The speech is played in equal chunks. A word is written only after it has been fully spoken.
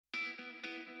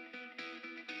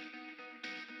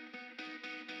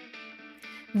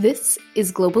This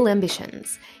is Global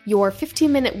Ambitions, your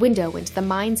 15-minute window into the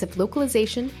minds of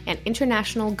localization and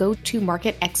international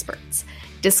go-to-market experts.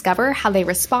 Discover how they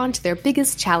respond to their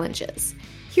biggest challenges.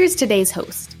 Here's today's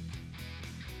host.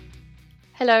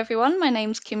 Hello everyone, my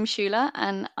name's Kim Schuler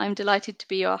and I'm delighted to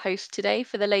be your host today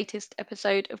for the latest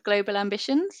episode of Global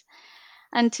Ambitions.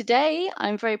 And today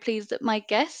I'm very pleased that my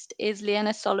guest is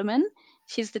Liana Solomon.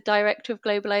 She's the Director of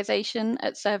Globalization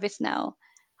at ServiceNow.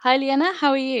 Hi Liana, how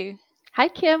are you? Hi,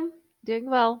 Kim. Doing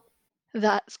well.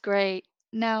 That's great.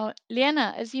 Now,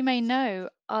 Liana, as you may know,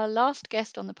 our last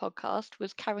guest on the podcast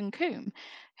was Karen Coombe,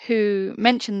 who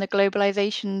mentioned the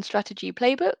Globalization Strategy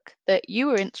Playbook that you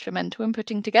were instrumental in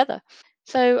putting together.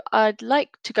 So I'd like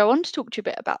to go on to talk to you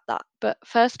a bit about that. But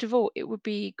first of all, it would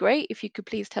be great if you could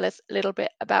please tell us a little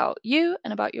bit about you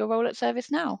and about your role at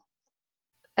ServiceNow.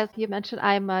 As you mentioned,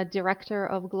 I'm a director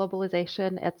of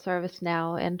globalization at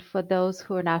ServiceNow. And for those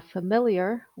who are not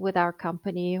familiar with our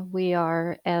company, we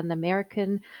are an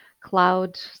American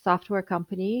cloud software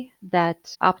company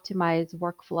that optimize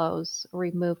workflows,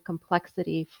 remove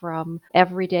complexity from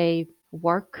everyday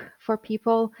work for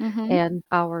people. Mm-hmm. And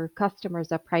our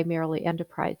customers are primarily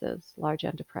enterprises, large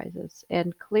enterprises.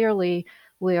 And clearly,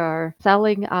 we are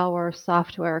selling our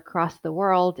software across the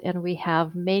world, and we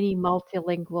have many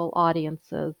multilingual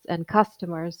audiences and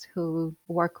customers who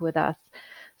work with us.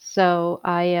 So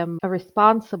I am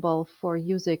responsible for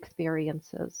user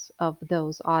experiences of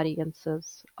those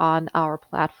audiences on our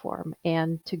platform.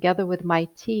 And together with my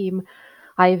team,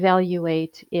 I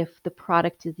evaluate if the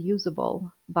product is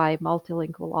usable by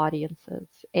multilingual audiences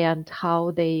and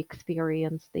how they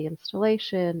experience the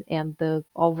installation and the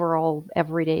overall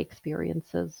everyday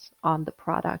experiences on the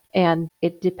product. And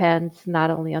it depends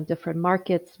not only on different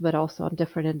markets, but also on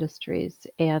different industries.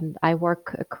 And I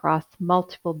work across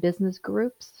multiple business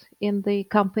groups in the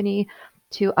company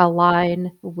to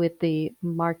align with the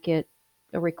market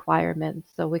requirements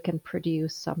so we can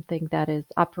produce something that is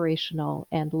operational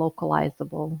and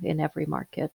localizable in every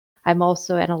market. I'm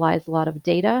also analyze a lot of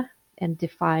data and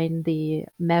define the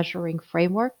measuring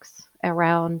frameworks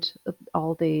around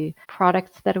all the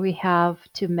products that we have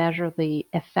to measure the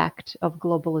effect of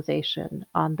globalization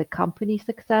on the company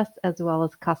success as well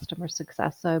as customer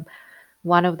success. So I'm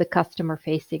one of the customer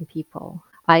facing people.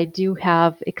 I do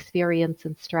have experience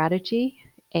in strategy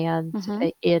and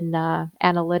in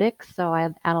analytics. So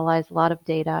I analyze a lot of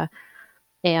data.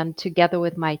 And together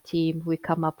with my team, we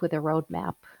come up with a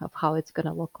roadmap of how it's going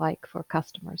to look like for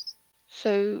customers.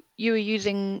 So you were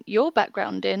using your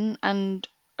background in and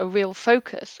a real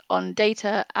focus on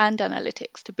data and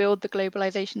analytics to build the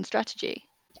globalization strategy.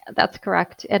 That's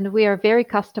correct. And we are very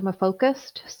customer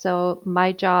focused. So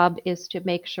my job is to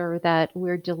make sure that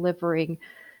we're delivering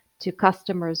to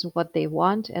customers what they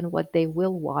want and what they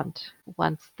will want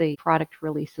once the product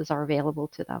releases are available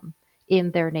to them in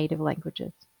their native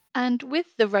languages. And with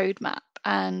the roadmap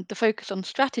and the focus on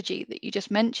strategy that you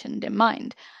just mentioned in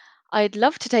mind, I'd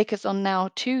love to take us on now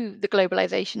to the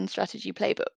Globalization Strategy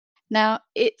Playbook. Now,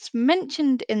 it's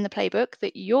mentioned in the playbook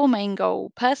that your main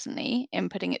goal personally in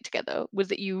putting it together was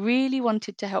that you really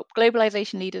wanted to help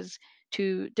globalization leaders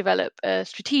to develop a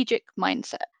strategic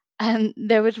mindset. And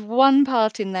there was one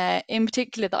part in there in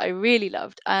particular that I really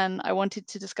loved and I wanted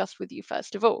to discuss with you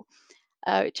first of all,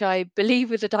 which I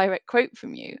believe was a direct quote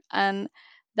from you. And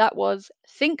that was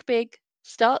think big,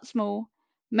 start small,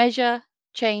 measure,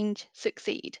 change,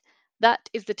 succeed. That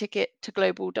is the ticket to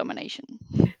global domination.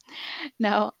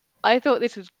 Now, I thought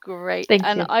this was great. Thank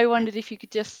And you. I wondered if you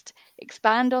could just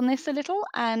expand on this a little.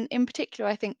 And in particular,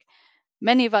 I think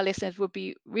many of our listeners would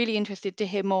be really interested to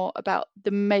hear more about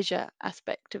the measure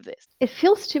aspect of this. It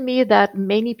feels to me that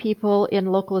many people in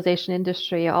localization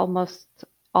industry, almost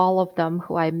all of them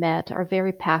who I met, are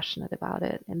very passionate about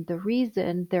it. And the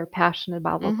reason they're passionate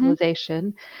about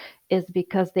localization is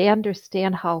because they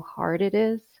understand how hard it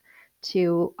is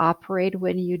to operate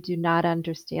when you do not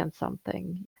understand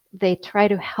something. They try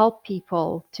to help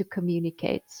people to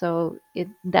communicate. So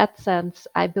in that sense,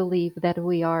 I believe that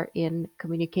we are in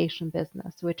communication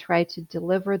business. We try to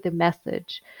deliver the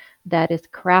message that is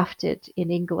crafted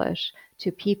in English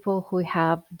to people who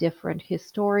have different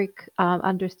historic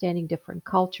understanding, different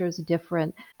cultures,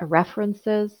 different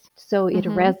references. So it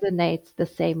resonates the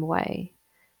same way.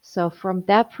 So from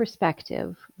that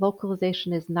perspective,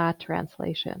 localization is not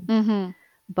translation.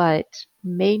 But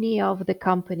many of the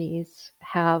companies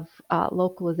have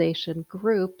localization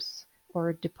groups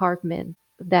or departments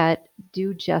that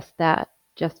do just that,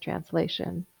 just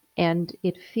translation. And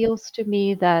it feels to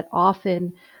me that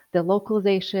often the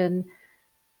localization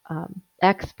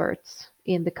experts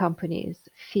in the companies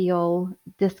feel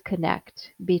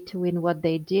disconnect between what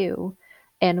they do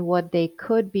and what they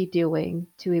could be doing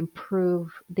to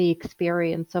improve the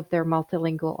experience of their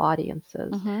multilingual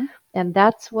audiences. Mm-hmm. And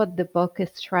that's what the book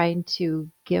is trying to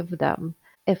give them,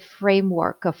 a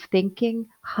framework of thinking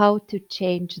how to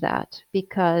change that,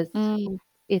 because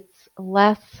it's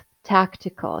less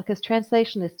tactical, because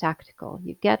translation is tactical.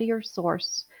 You get your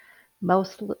source,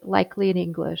 most likely in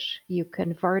English, you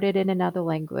convert it in another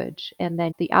language, and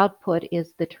then the output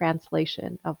is the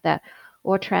translation of that,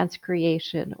 or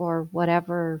transcreation, or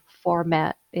whatever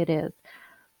format it is.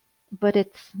 But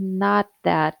it's not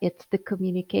that, it's the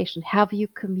communication. Have you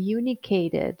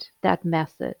communicated that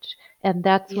message? And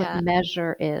that's what Yeah.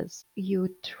 measure is. You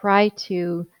try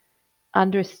to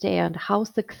understand, how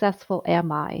successful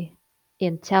am I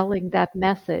in telling that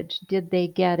message? Did they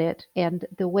get it? And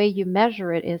the way you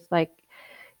measure it is like,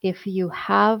 if you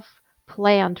have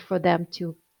planned for them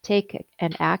to take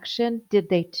an action, did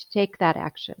they take that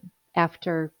action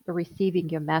after receiving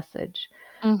your message?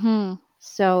 Mm-hmm.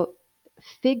 So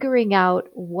figuring out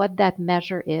what that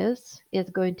measure is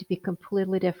going to be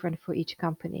completely different for each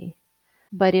company.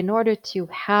 But in order to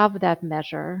have that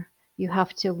measure, you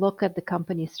have to look at the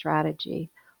company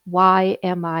strategy. Why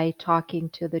am I talking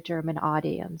to the German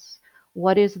audience?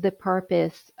 What is the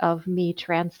purpose of me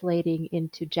translating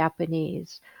into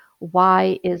Japanese?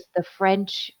 Why is the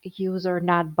French user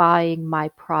not buying my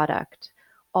product?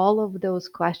 All of those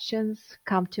questions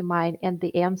come to mind, and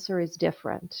the answer is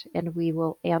different, and we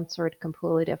will answer it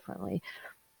completely differently.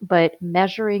 But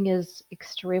measuring is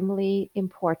extremely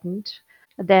important.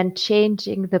 Then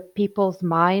changing the people's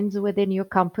minds within your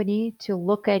company to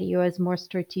look at you as more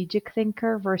strategic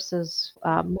thinker versus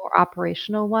more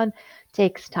operational one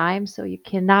takes time. So you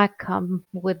cannot come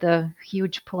with a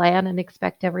huge plan and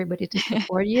expect everybody to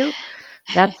support you.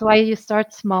 That's why you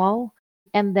start small,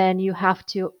 and then you have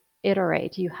to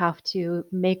iterate. You have to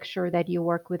make sure that you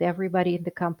work with everybody in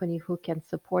the company who can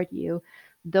support you,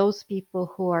 those people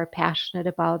who are passionate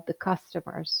about the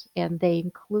customers, and they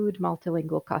include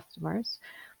multilingual customers.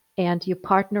 And you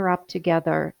partner up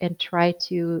together and try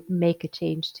to make a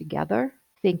change together,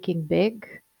 thinking big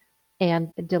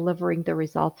and delivering the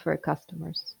results for our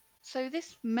customers. So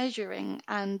this measuring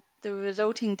and the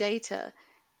resulting data,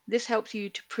 this helps you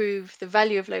to prove the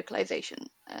value of localization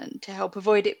and to help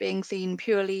avoid it being seen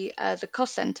purely as a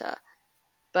cost center,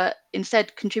 but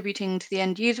instead contributing to the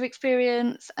end user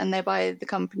experience and thereby the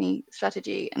company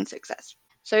strategy and success.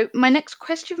 So my next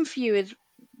question for you is,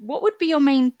 what would be your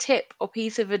main tip or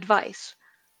piece of advice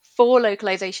for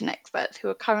localization experts who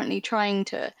are currently trying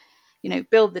to,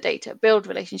 build the data, build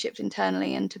relationships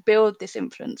internally, and to build this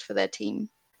influence for their team?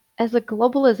 As a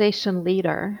globalization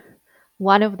leader,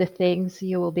 one of the things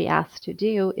you will be asked to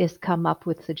do is come up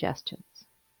with suggestions.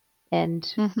 And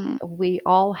Mm-hmm. we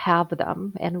all have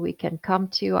them, and we can come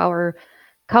to our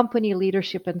company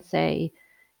leadership and say,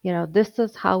 this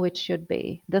is how it should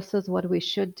be. This is what we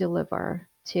should deliver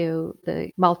to the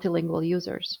multilingual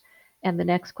users. And the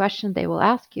next question they will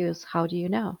ask you is, how do you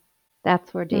know?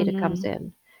 That's where data comes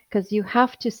in. Because you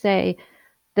have to say,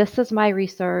 this is my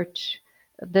research,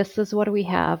 this is what we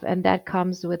have, and that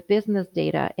comes with business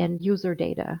data and user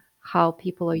data, how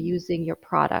people are using your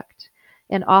product.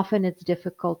 And often it's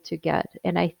difficult to get.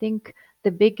 And I think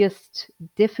the biggest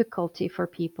difficulty for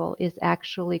people is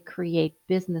actually create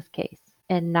business case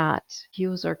and not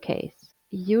user case.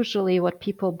 Usually what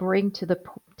people bring to the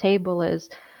table is,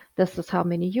 this is how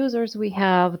many users we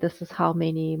have, this is how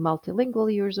many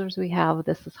multilingual users we have,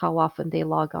 this is how often they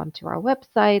log on to our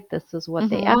website, this is what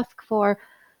they ask for.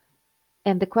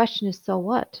 And the question is, so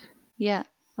what? Yeah.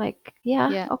 Like, yeah,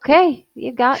 Yeah. okay,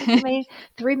 you made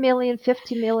 3 million,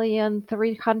 50 million,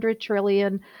 300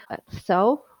 trillion.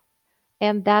 So,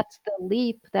 and that's the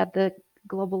leap that the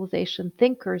globalization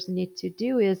thinkers need to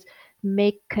do, is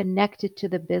make connected to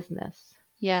the business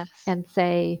Yes. and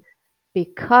say,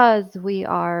 because we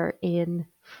are in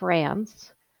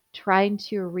France trying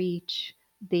to reach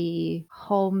the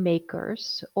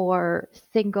homemakers or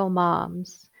single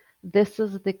moms, this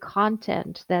is the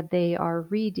content that they are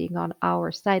reading on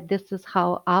our site. This is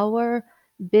how our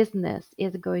business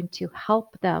is going to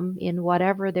help them in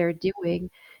whatever they're doing.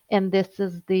 And this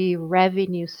is the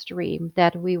revenue stream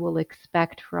that we will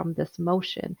expect from this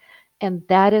motion. And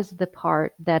that is the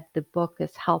part that the book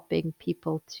is helping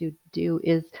people to do,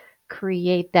 is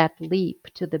create that leap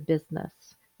to the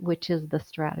business, which is the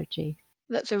strategy.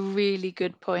 That's a really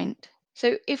good point.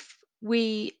 So if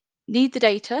we need the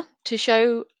data to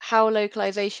show how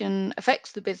localization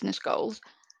affects the business goals,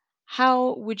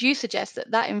 how would you suggest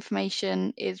that that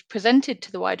information is presented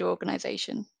to the wider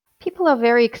organization? People are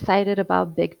very excited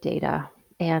about big data,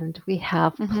 and we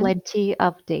have Mm-hmm. plenty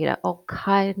of data, all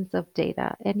kinds of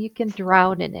data, and you can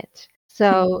drown in it.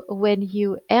 So when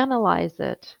you analyze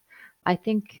it, I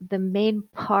think the main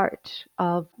part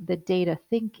of the data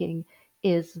thinking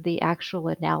is the actual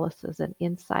analysis and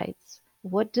insights.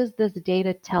 What does this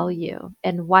data tell you?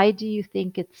 And why do you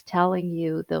think it's telling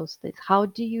you those things? How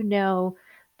do you know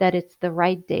that it's the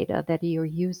right data that you're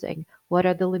using? What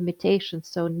are the limitations?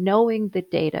 So knowing the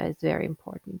data is very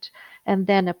important, and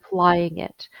then applying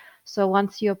it. So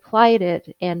once you applied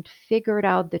it and figured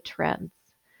out the trends,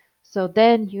 so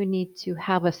then you need to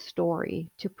have a story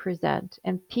to present,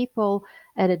 and people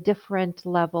at a different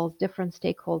levels, different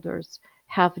stakeholders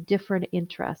have different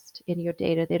interest in your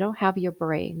data. They don't have your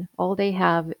brain. All they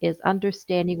have is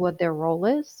understanding what their role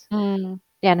is Mm.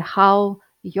 and how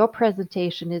your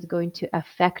presentation is going to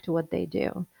affect what they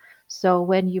do. So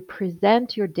when you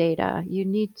present your data, you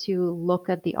need to look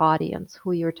at the audience,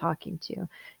 who you're talking to.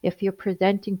 If you're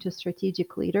presenting to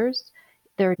strategic leaders,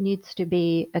 there needs to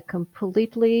be a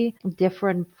completely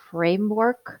different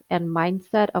framework and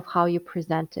mindset of how you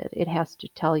present it. It has to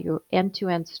tell you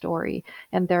end-to-end story.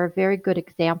 And there are a very good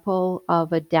example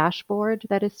of a dashboard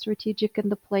that is strategic in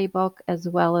the playbook, as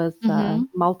well as Mm-hmm.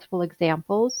 multiple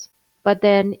examples. But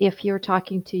then if you're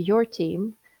talking to your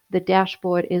team, the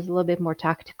dashboard is a little bit more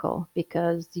tactical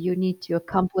because you need to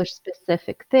accomplish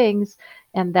specific things.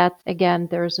 And that's, again,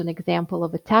 there's an example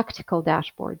of a tactical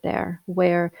dashboard there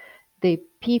where the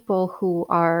people who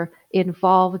are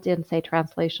involved in, say,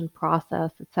 translation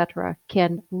process, etc.,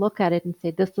 can look at it and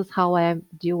say, this is how I'm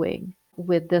doing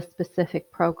with this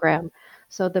specific program.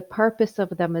 So the purpose of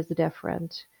them is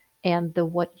different, and the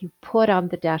what you put on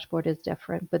the dashboard is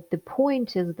different, but the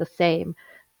point is the same.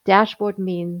 Dashboard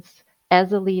means,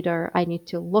 as a leader, I need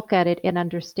to look at it and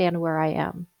understand where I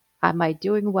am. Am I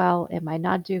doing well? Am I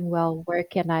not doing well? Where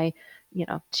can I,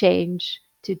 change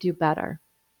to do better?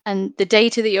 And the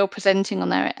data that you're presenting on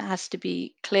there, it has to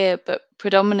be clear, but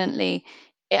predominantly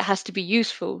it has to be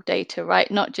useful data, right?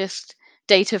 Not just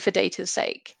data for data's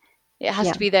sake. It has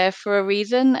Yeah. to be there for a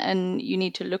reason, and you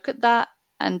need to look at that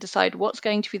and decide what's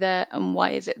going to be there and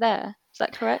why is it there. Is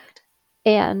that correct?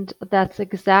 And that's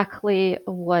exactly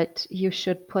what you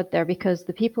should put there, because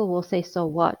the people will say, so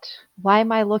what? Why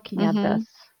am I looking at Mm-hmm. this?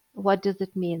 What does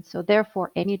it mean? So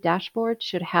therefore, any dashboard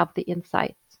should have the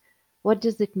insights. What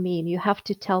does it mean? You have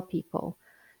to tell people,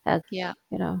 as Yeah.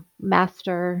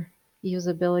 master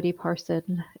usability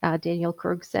person Daniel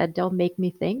Krug said, don't make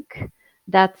me think.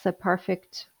 That's a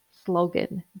perfect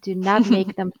slogan. Do not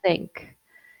make them think.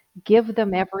 Give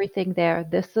them everything there.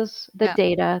 This is the Yeah.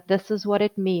 data. This is what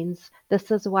it means.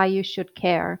 This is why you should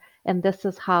care. And this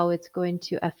is how it's going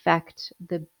to affect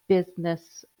the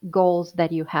business goals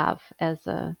that you have as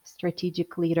a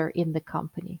strategic leader in the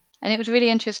company. And it was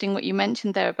really interesting what you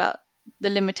mentioned there about the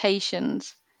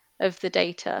limitations of the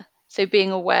data. So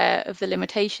being aware of the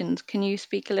limitations, can you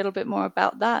speak a little bit more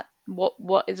about that?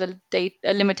 What is a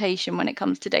limitation when it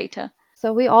comes to data?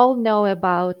 So we all know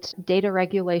about data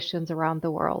regulations around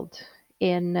the world.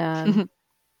 In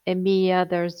EMEA,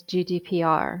 there's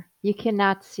GDPR. You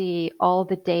cannot see all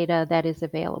the data that is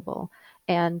available.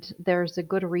 And there's a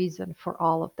good reason for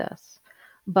all of this.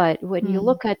 But when you Mm,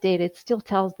 look at data, it still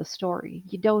tells the story.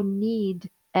 You don't need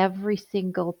every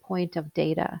single point of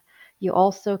data. You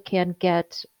also can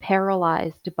get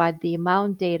paralyzed by the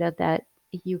amount of data that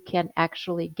you can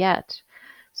actually get.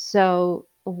 So,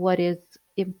 what is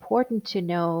important to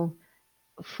know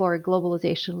for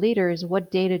globalization leaders,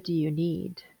 what data do you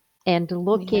need? And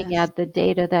looking yes. at the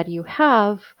data that you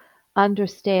have,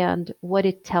 understand what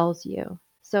it tells you.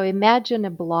 So imagine a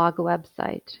blog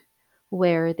website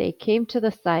where they came to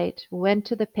the site, went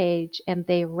to the page, and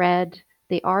they read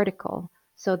the article.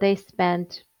 So they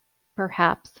spent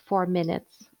perhaps 4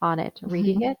 minutes on it,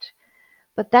 reading it,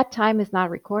 but that time is not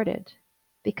recorded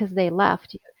because they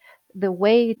left. The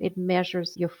way it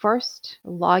measures your first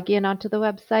login onto the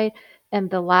website and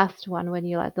the last one,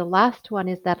 the last one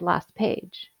is that last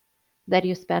page that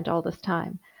you spent all this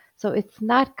time. So it's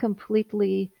not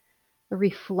completely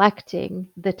reflecting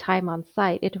the time on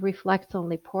site. It reflects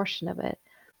only a portion of it.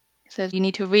 So you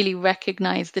need to really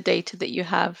recognize the data that you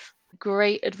have.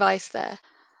 Great advice there.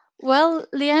 Well,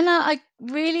 Leanna, I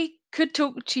really could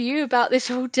talk to you about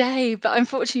this all day, but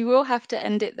unfortunately, we'll have to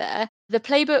end it there. The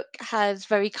playbook has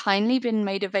very kindly been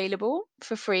made available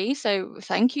for free, so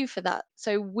thank you for that.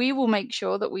 So we will make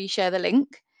sure that we share the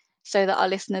link so that our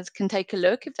listeners can take a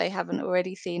look if they haven't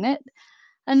already seen it.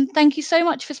 And thank you so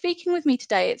much for speaking with me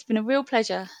today. It's been a real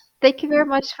pleasure. Thank you very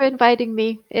much for inviting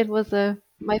me. It was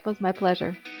my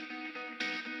pleasure.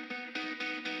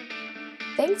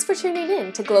 Thanks for tuning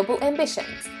in to Global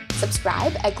Ambitions.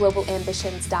 Subscribe at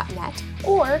globalambitions.net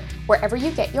or wherever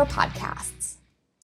you get your podcasts.